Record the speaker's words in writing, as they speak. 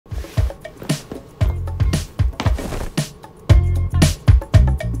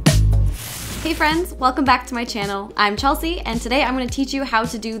Hey friends, welcome back to my channel. I'm Chelsea, and today I'm going to teach you how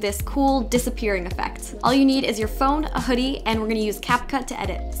to do this cool disappearing effect. All you need is your phone, a hoodie, and we're going to use CapCut to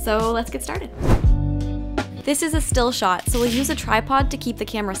edit. So let's get started. This is a still shot, so we'll use a tripod to keep the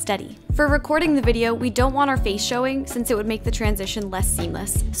camera steady. For recording the video, we don't want our face showing since it would make the transition less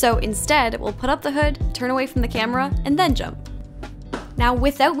seamless. So instead, we'll put up the hood, turn away from the camera, and then jump. Now,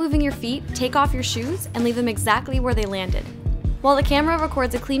 without moving your feet, take off your shoes and leave them exactly where they landed. While the camera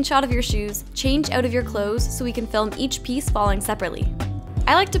records a clean shot of your shoes, change out of your clothes so we can film each piece falling separately.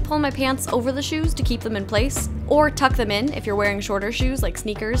 I like to pull my pants over the shoes to keep them in place, or tuck them in if you're wearing shorter shoes like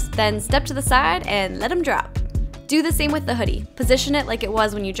sneakers, then step to the side and let them drop. Do the same with the hoodie. Position it like it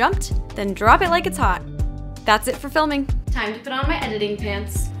was when you jumped, then drop it like it's hot. That's it for filming. Time to put on my editing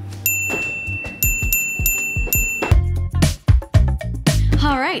pants.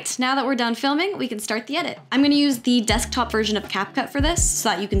 Alright, now that we're done filming, we can start the edit. I'm going to use the desktop version of CapCut for this so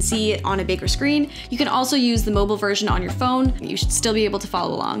that you can see it on a bigger screen. You can also use the mobile version on your phone. You should still be able to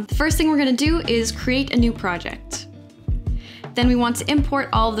follow along. The first thing we're going to do is create a new project. Then we want to import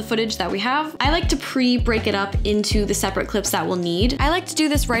all of the footage that we have. I like to pre-break it up into the separate clips that we'll need. I like to do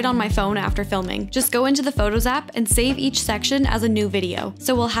this right on my phone after filming. Just go into the Photos app and save each section as a new video.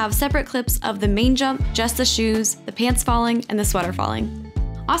 So we'll have separate clips of the main jump, just the shoes, the pants falling, and the sweater falling.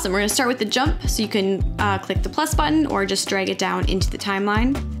 Awesome, we're gonna start with the jump, so you can click the plus button or just drag it down into the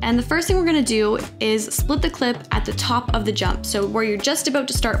timeline. And the first thing we're gonna do is split the clip at the top of the jump. So where you're just about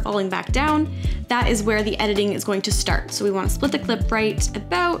to start falling back down, that is where the editing is going to start. So we wanna split the clip right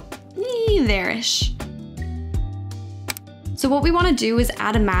about there-ish. So what we wanna do is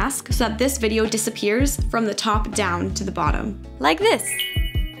add a mask so that this video disappears from the top down to the bottom, like this.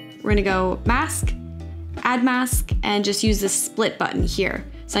 We're gonna go mask, add mask, and just use this split button here.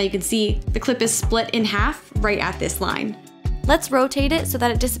 So now you can see the clip is split in half right at this line. Let's rotate it so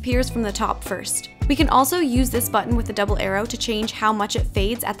that it disappears from the top first. We can also use this button with the double arrow to change how much it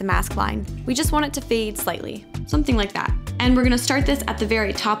fades at the mask line. We just want it to fade slightly, something like that. And we're gonna start this at the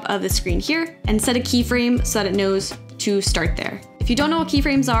very top of the screen here and set a keyframe so that it knows to start there. If you don't know what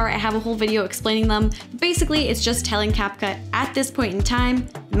keyframes are, I have a whole video explaining them. Basically, it's just telling CapCut at this point in time,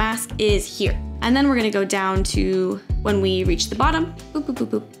 mask is here. And then we're gonna go down to when we reach the bottom, boop, boop, boop,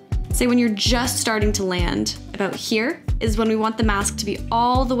 boop. Say when you're just starting to land, about here is when we want the mask to be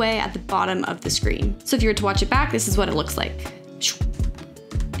all the way at the bottom of the screen. So if you were to watch it back, this is what it looks like.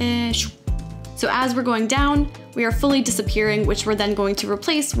 So as we're going down, we are fully disappearing, which we're then going to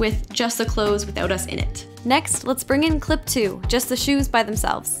replace with just the clothes without us in it. Next, let's bring in clip 2, just the shoes by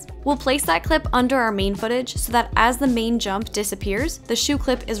themselves. We'll place that clip under our main footage so that as the main jump disappears, the shoe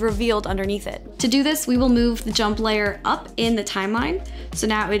clip is revealed underneath it. To do this, we will move the jump layer up in the timeline, so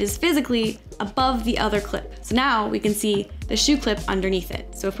now it is physically above the other clip. So now we can see the shoe clip underneath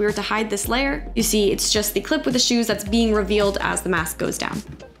it. So if we were to hide this layer, you see it's just the clip with the shoes that's being revealed as the mask goes down.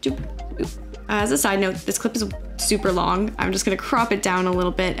 As a side note, this clip is super long. I'm just gonna crop it down a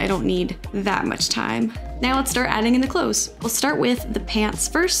little bit. I don't need that much time. Now let's start adding in the clothes. We'll start with the pants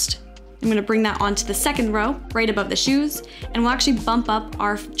first. I'm gonna bring that onto the second row, right above the shoes, and we'll actually bump up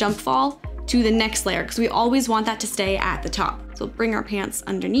our jump fall to the next layer because we always want that to stay at the top. So we'll bring our pants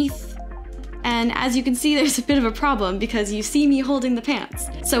underneath. And as you can see, there's a bit of a problem because you see me holding the pants.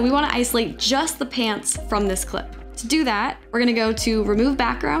 So we wanna isolate just the pants from this clip. To do that, we're gonna go to Remove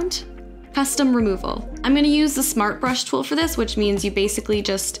Background, Custom Removal. I'm gonna use the Smart Brush tool for this, which means you basically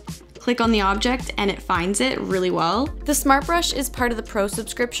just click on the object and it finds it really well. The Smart Brush is part of the Pro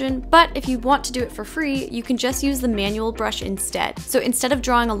subscription, but if you want to do it for free, you can just use the manual brush instead. So instead of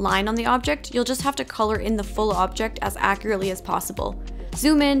drawing a line on the object, you'll just have to color in the full object as accurately as possible.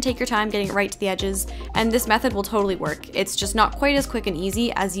 Zoom in, take your time getting it right to the edges, and this method will totally work. It's just not quite as quick and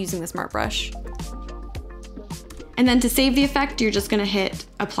easy as using the Smart Brush. And then to save the effect, you're just gonna hit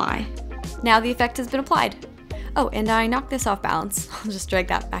Apply. Now the effect has been applied. Oh, and I knocked this off balance. I'll just drag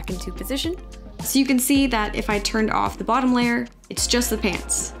that back into position. So you can see that if I turned off the bottom layer, it's just the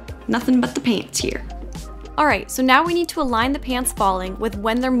pants. Nothing but the pants here. All right, so now we need to align the pants falling with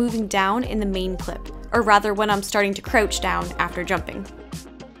when they're moving down in the main clip, or rather when I'm starting to crouch down after jumping.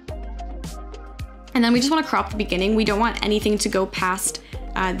 And then we just want to crop the beginning. We don't want anything to go past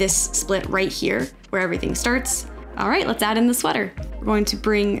this split right here where everything starts. All right, let's add in the sweater. We're going to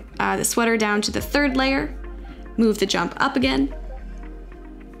bring the sweater down to the third layer, move the jump up again.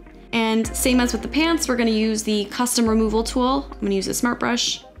 And same as with the pants, we're gonna use the custom removal tool. I'm gonna use a Smart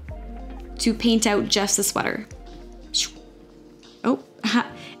Brush to paint out just the sweater. Oh,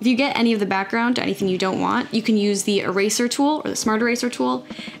 if you get any of the background or anything you don't want, you can use the eraser tool or the Smart Eraser tool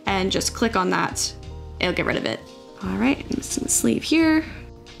and just click on that. It'll get rid of it. All right, I'm just gonna sleeve here.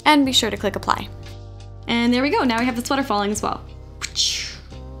 And be sure to click apply. And there we go, now we have the sweater falling as well.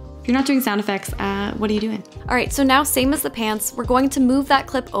 If you're not doing sound effects, what are you doing? All right, so now same as the pants, we're going to move that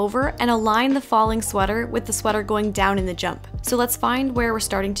clip over and align the falling sweater with the sweater going down in the jump. So let's find where we're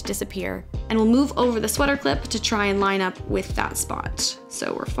starting to disappear. And we'll move over the sweater clip to try and line up with that spot.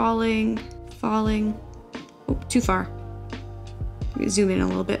 So we're falling. Oh, too far. Let me zoom in a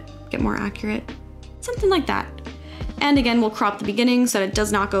little bit, get more accurate. Something like that. And again, we'll crop the beginning so that it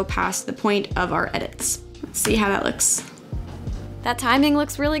does not go past the point of our edits. Let's see how that looks. That timing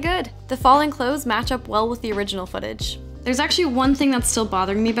looks really good. The falling clothes match up well with the original footage. There's actually one thing that's still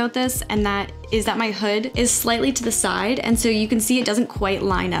bothering me about this, and that is that my hood is slightly to the side, and so you can see it doesn't quite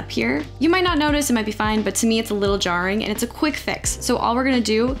line up here. You might not notice, it might be fine, but to me it's a little jarring, and it's a quick fix. So all we're gonna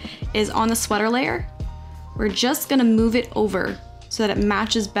do is on the sweater layer, we're just gonna move it over so that it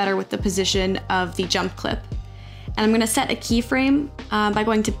matches better with the position of the jump clip. And I'm gonna set a keyframe by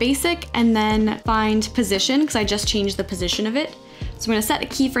going to basic and then find position, because I just changed the position of it. So I'm gonna set a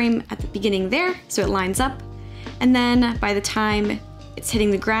keyframe at the beginning there so it lines up. And then by the time it's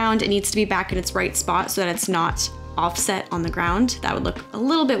hitting the ground, it needs to be back in its right spot so that it's not offset on the ground. That would look a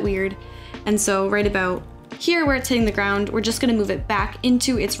little bit weird. And so right about here where it's hitting the ground, we're just gonna move it back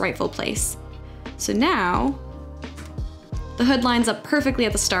into its rightful place. So now, the hood lines up perfectly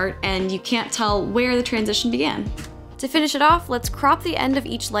at the start and you can't tell where the transition began. To finish it off, let's crop the end of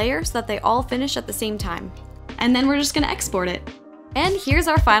each layer so that they all finish at the same time. And then we're just gonna export it. And here's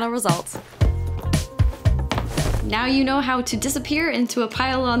our final result. Now you know how to disappear into a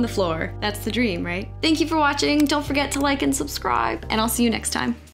pile on the floor. That's the dream, right? Thank you for watching. Don't forget to like and subscribe, and I'll see you next time.